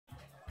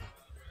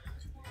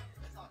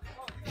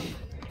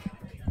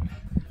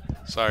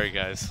Sorry,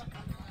 guys.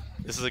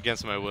 This is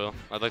against my will.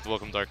 I'd like to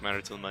welcome Dark Matter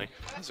to the mic.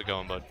 How's it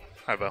going, bud?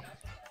 Hi, Bo.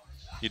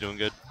 You doing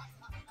good?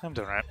 I'm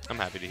doing right. I'm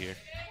happy to hear.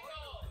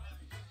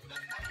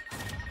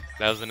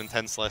 That was an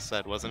intense last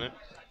set, wasn't it?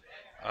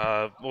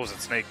 What was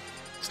it, Snake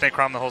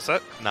Crom the whole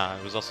set? Nah,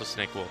 it was also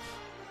Snake Wolf.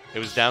 It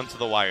was down to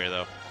the wire,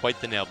 though. Quite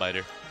the nail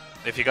biter.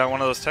 If you got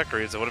one of those tech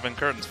reads, it would have been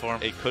curtains for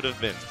him. It could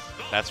have been.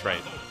 That's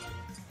right.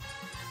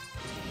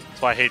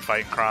 That's why I hate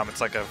fighting Crom. It's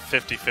like a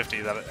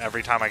 50-50 that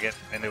every time I get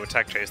into a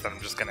tech chase, then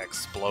I'm just going to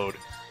explode.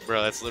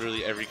 Bro, that's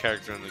literally every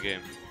character in the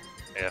game.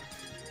 Yeah.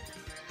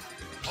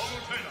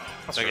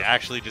 That's like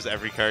actually just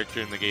every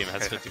character in the game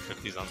has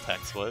 50-50s on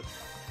text. What?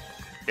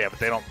 Yeah, but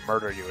they don't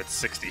murder you at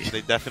 60.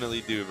 They definitely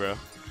do, bro.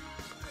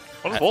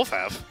 What does Wolf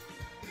have?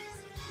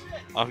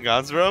 On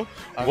Gods, bro?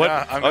 On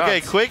okay,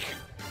 Gods. quick.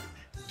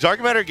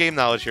 Dark Matter game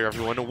knowledge here,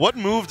 everyone. What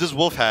move does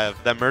Wolf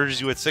have that murders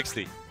you at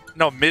 60?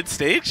 No,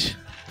 mid-stage?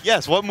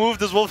 Yes, what move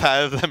does Wolf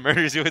have that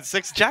murders you at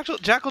 60?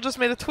 Jackal just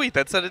made a tweet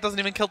that said it doesn't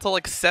even kill till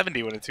like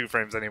 70 when it 2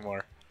 frames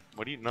anymore.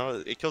 What do you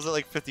know? It kills at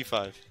like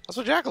 55. That's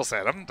what Jackal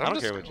said. I don't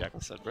care what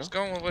Jackal said, bro. Just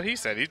going with what he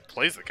said. He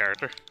plays the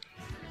character.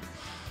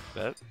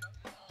 Bet.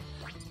 I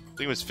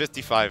think it was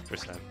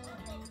 55%.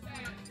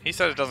 He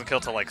said it doesn't kill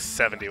till like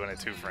 70 when it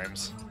 2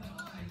 frames.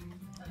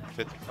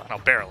 55. No,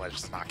 Barrel Edge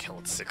does not kill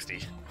at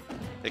 60.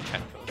 It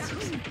can kill at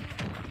 60.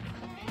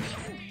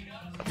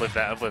 I've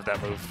lived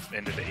that move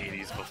into the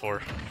 80s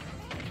before.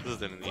 This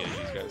is in the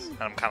 80s, guys.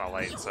 And I'm kind of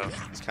light, so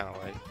It's kind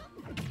of light.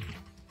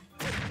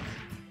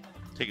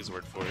 Take his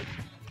word for it.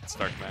 It's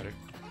Dark Matter.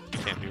 You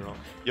can't be wrong.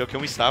 Yo,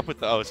 can we stop with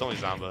the... Oh, it's only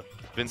Zomba.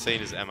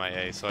 Vinsane is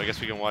MIA, so I guess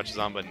we can watch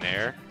Zomba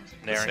Nair.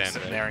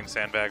 Nairing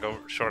sandbag over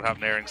short hop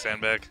nairing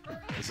sandbag.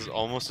 This is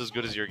almost as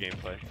good as your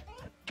gameplay.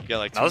 You got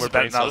like 2 No, more this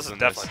brain is cells than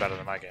definitely this. better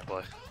than my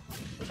gameplay.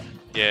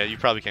 Yeah, you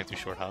probably can't do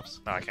short hops.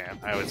 No, I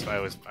can't. I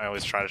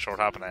always try to short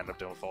hop and I end up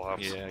doing full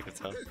hops. Yeah, I can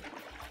tell.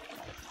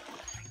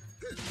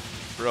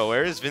 Bro,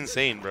 where is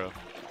Vinsane, bro?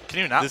 Can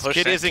you not This push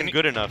kid isn't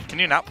good enough. Can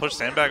you not push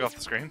sandbag off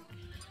the screen?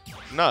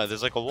 No,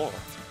 there's like a wall.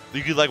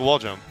 You could like wall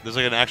jump. There's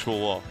like an actual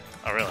wall.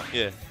 Oh, really?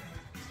 Yeah.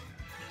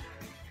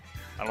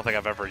 I don't think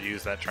I've ever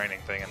used that training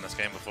thing in this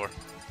game before.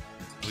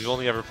 We've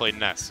only ever played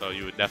Nest, so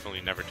you would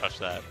definitely never touch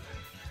that.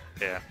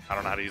 Yeah, I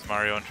don't know how to use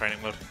Mario in training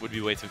mode. Would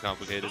be way too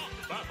complicated.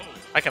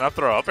 I can up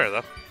throw up air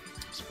though.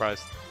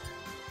 Surprised.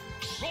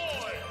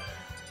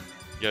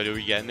 Yo, are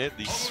we getting it?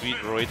 These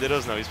sweet Roy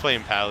Dittos? No, he's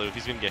playing Palu.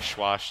 He's gonna get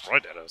schwashed. Roy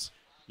Dittos.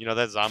 You know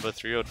that Zomba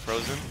 3-0'd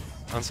Frozen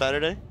on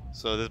Saturday?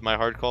 So this, my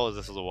hard call is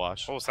this is a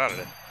wash. What was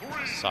Saturday?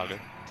 Saga.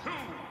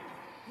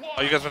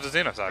 Oh, you guys went to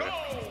Xeno Saga.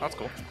 That's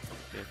cool.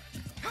 Yeah.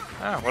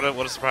 Ah, what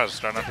a surprise!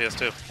 Starting on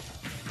PS2.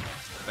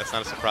 That's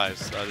not a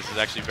surprise. This is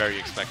actually very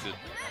expected.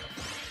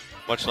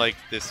 Much like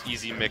this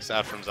easy mix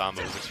out from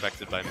Zomba was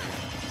expected by me.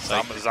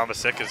 Zomba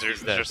sick? Is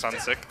your son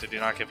sick? Did you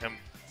not give him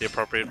the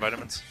appropriate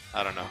vitamins?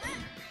 I don't know.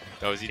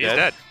 Oh, is he He's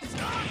dead?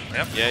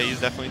 Yep. Yeah, he's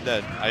definitely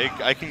dead.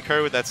 I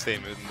concur with that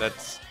statement. That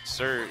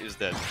Sir is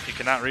dead. He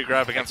cannot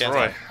re-grab against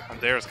Roy.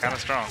 Dare is kind of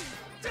strong.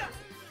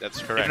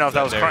 That's correct. Even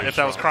though if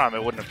that was Crom,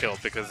 it wouldn't have killed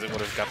because it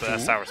would have got the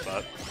sour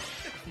spot.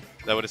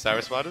 That would have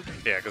sour spotted?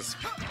 Yeah, because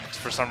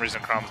for some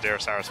reason Crom's Dare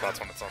sour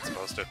spots when it's not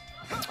supposed to.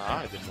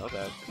 Ah, I didn't know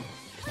that.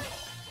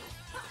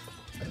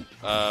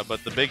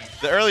 But the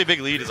early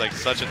big lead is like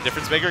such a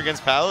difference maker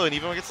against Palu, and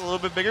even when it gets a little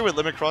bit bigger with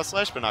limit cross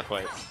slash, but not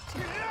quite.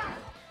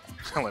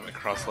 Limit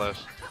cross slash.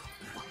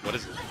 What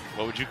is it?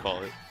 What would you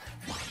call it?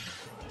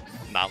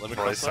 Not limit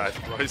Roy's cross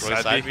slash? Roy's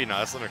Roy's side B? No,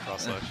 that's limit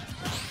cross slash.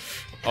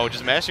 Oh,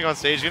 just mashing on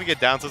stage, gonna get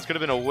down, so this could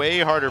have been a way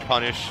harder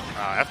punish.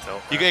 F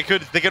tilt.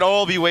 They could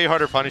all be way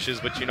harder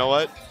punishes, but you know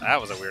what? That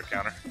was a weird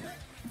counter.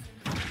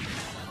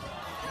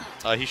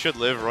 He should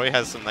live. Roy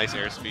has some nice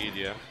airspeed,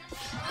 yeah.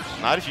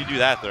 Not if you do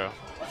that, though.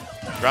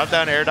 Drop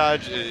down air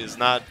dodge is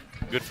not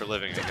good for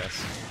living, I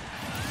guess.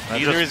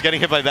 Neither is getting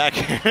hit by back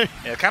air.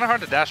 Yeah, kind of hard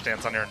to dash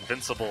dance on your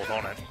invincible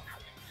opponent.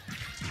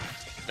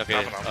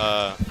 Okay,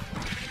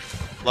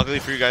 luckily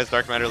for you guys,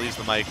 Dark Matter leaves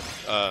the mic.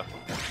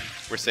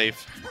 We're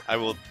safe. I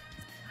will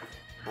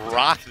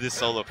rock this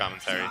solo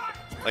commentary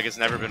like it's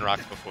never been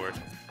rocked before.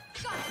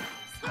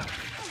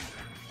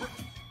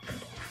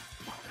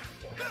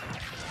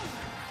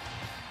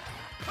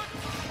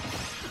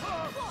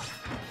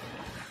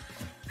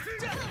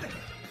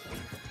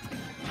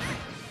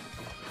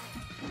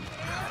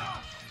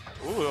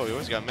 Ooh, we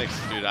always got mixed,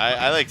 dude.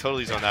 I like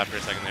totally zoned out for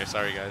a second there.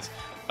 Sorry, guys.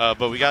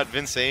 But we got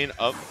Vinsane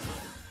up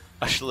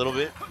a little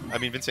bit. I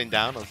mean, Vinsane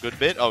down a good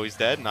bit. Oh, he's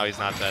dead? No, he's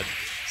not dead.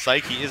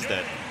 Psych, he is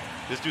dead.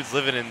 This dude's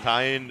living and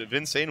dying.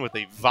 Vinsane with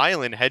a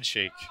violent head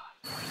shake.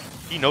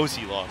 He knows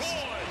he lost.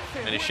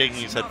 And is shaking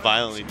his head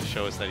violently to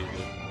show us that he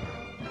did.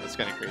 That's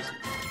kind of crazy.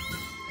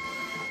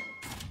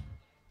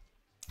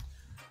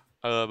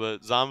 But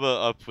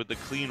Zomba up with the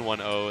clean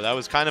 1-0. That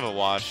was kind of a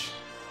wash.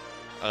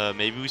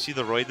 Maybe we see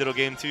the Roy Diddle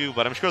game too,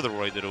 but I'm sure the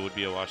Roy Diddle would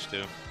be a wash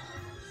too.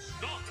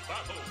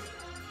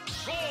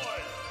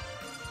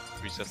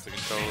 Resets the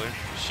controller.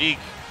 Sheik.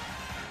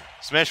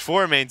 Smash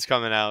 4 main's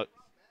coming out.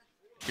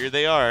 Here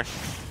they are.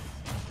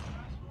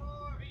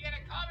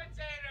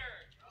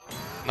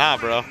 Nah,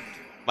 bro.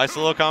 My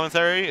solo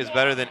commentary is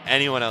better than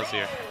anyone else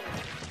here.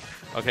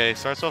 Okay,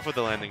 starts off with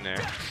the landing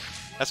there.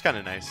 That's kind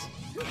of nice.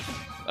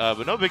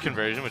 But no big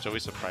conversion, which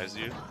always surprises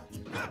you.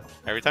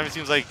 Every time it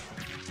seems like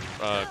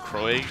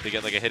Croy, they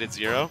get like a hit at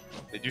 0.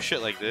 They do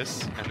shit like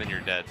this, and then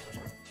you're dead.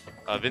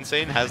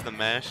 Vinsane has the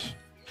mash.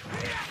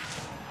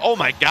 Oh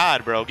my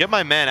god, bro. Get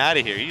my man out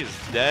of here. He is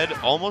dead.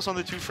 Almost on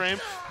the 2 frame.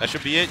 That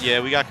should be it.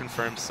 Yeah, we got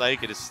confirmed.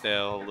 Psych, it is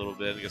stale a little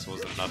bit. I guess it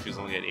wasn't enough. He was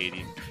only at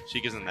 80.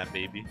 Sheik isn't that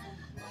baby.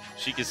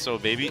 Sheik is so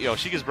baby. Yo,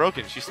 Sheik is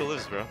broken. She still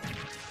lives, bro.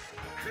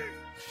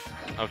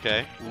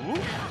 Okay. Ooh.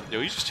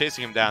 Yo, he's just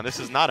chasing him down. This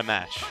is not a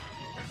match.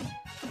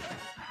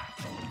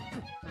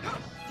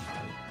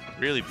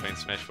 Really playing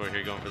Smash 4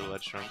 here, going for the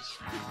ledge trunks.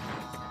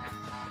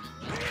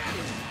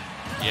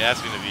 Yeah,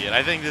 that's going to be it.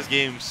 I think this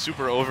game's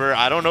super over.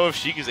 I don't know if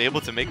Sheik is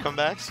able to make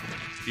comebacks.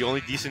 The only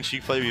decent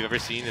Sheik play we've ever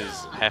seen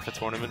is half a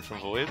tournament from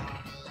Void.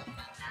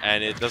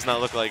 And it does not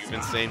look like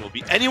Vinsane will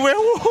be anywhere.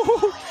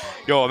 Woo!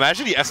 Yo,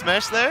 imagine the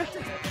S-Smash there.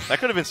 That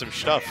could have been some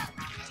stuff.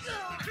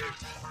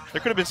 There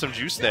could have been some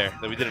juice there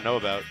that we didn't know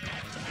about.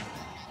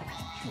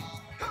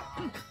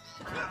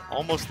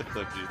 Almost the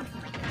clip, dude.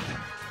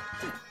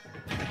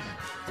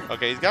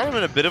 Okay, he's got him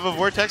in a bit of a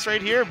vortex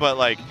right here, but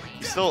like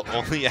he's still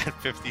only at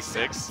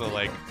 56, so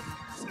like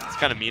it's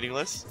kind of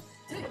meaningless.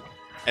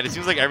 And it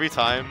seems like every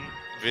time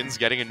Vin's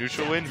getting a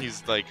neutral win,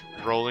 he's like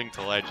rolling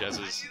to ledge as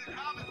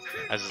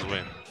his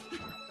win.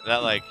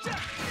 That like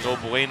no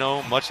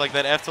bueno, much like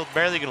that F tilt,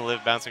 barely gonna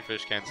live. Bouncing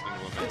fish, canceling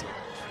momentum.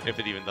 If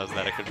it even does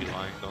that, I could be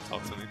lying. Don't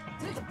talk to me.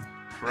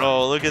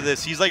 Bro, look at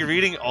this. He's like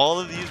reading all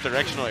of these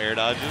directional air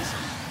dodges,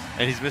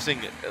 and he's missing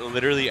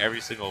literally every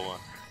single one.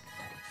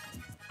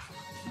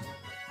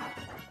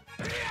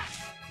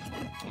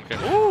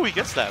 Okay. Ooh, he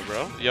gets that,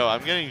 bro. Yo,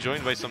 I'm getting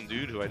joined by some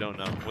dude who I don't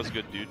know. What's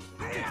good, dude?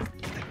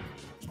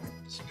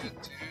 It's good,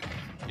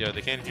 dude. Yo,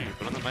 they can't hear you.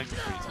 Put on the mic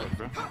before you talk,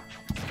 bro.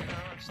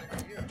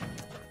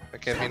 I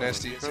can't be nice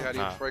to you. Say hi to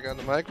you before I got on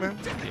the mic, man.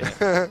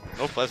 Yeah.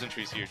 No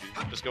pleasantries here,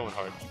 dude. Just going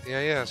hard.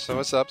 Yeah. So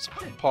what's up? It's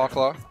Paw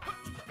Claw.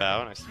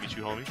 Bow, nice to meet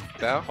you, homie.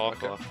 Bow? Paw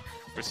Claw.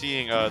 We're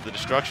seeing the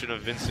destruction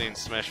of Vinsane's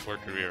Smash 4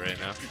 career right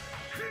now.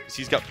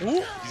 He's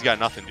got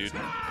nothing, dude.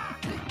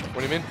 What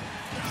do you mean?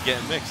 He's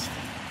getting mixed.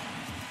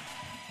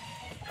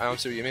 I don't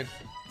see what you mean.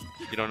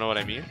 You don't know what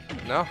I mean?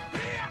 No.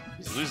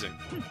 He's losing.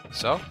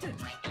 So?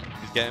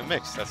 He's getting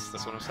mixed. That's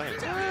what I'm saying.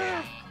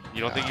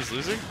 You don't think he's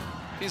losing?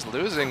 He's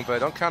losing, but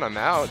don't count him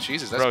out.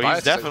 Jesus, that's bro,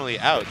 biased. He's definitely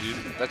out, dude.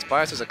 That's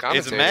biased as a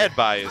commentator. It's mad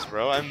bias,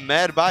 bro. I'm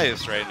mad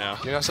biased right now.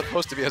 You're not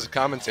supposed to be as a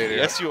commentator.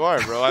 Yes, you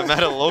are, bro. I'm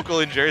at a local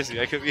in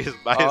Jersey. I could be as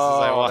biased as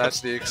I want.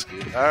 That's the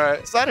excuse. All right.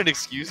 It's not an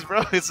excuse,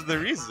 bro. It's the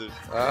reason.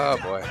 Oh,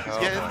 boy. He's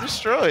getting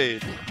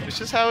destroyed. It's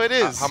just how it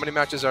is. How many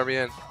matches are we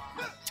in?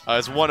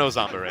 It's 1-0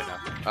 Zomba right now.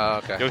 Oh,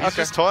 okay. Yo, he's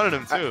just taunted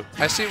him, too.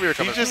 I see where you're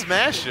coming from. He just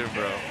mashed him,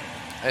 bro.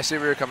 I see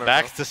where you're coming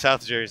Back from. to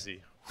South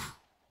Jersey.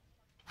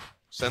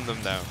 Send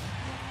them down.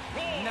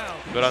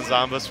 Good on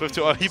Zomba. Swift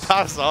to... Oh, he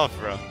pops off,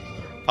 bro.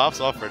 Pops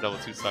off for a double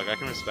 2 stock. I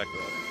can respect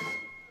that.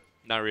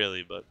 Not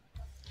really, but...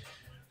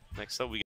 Next up, we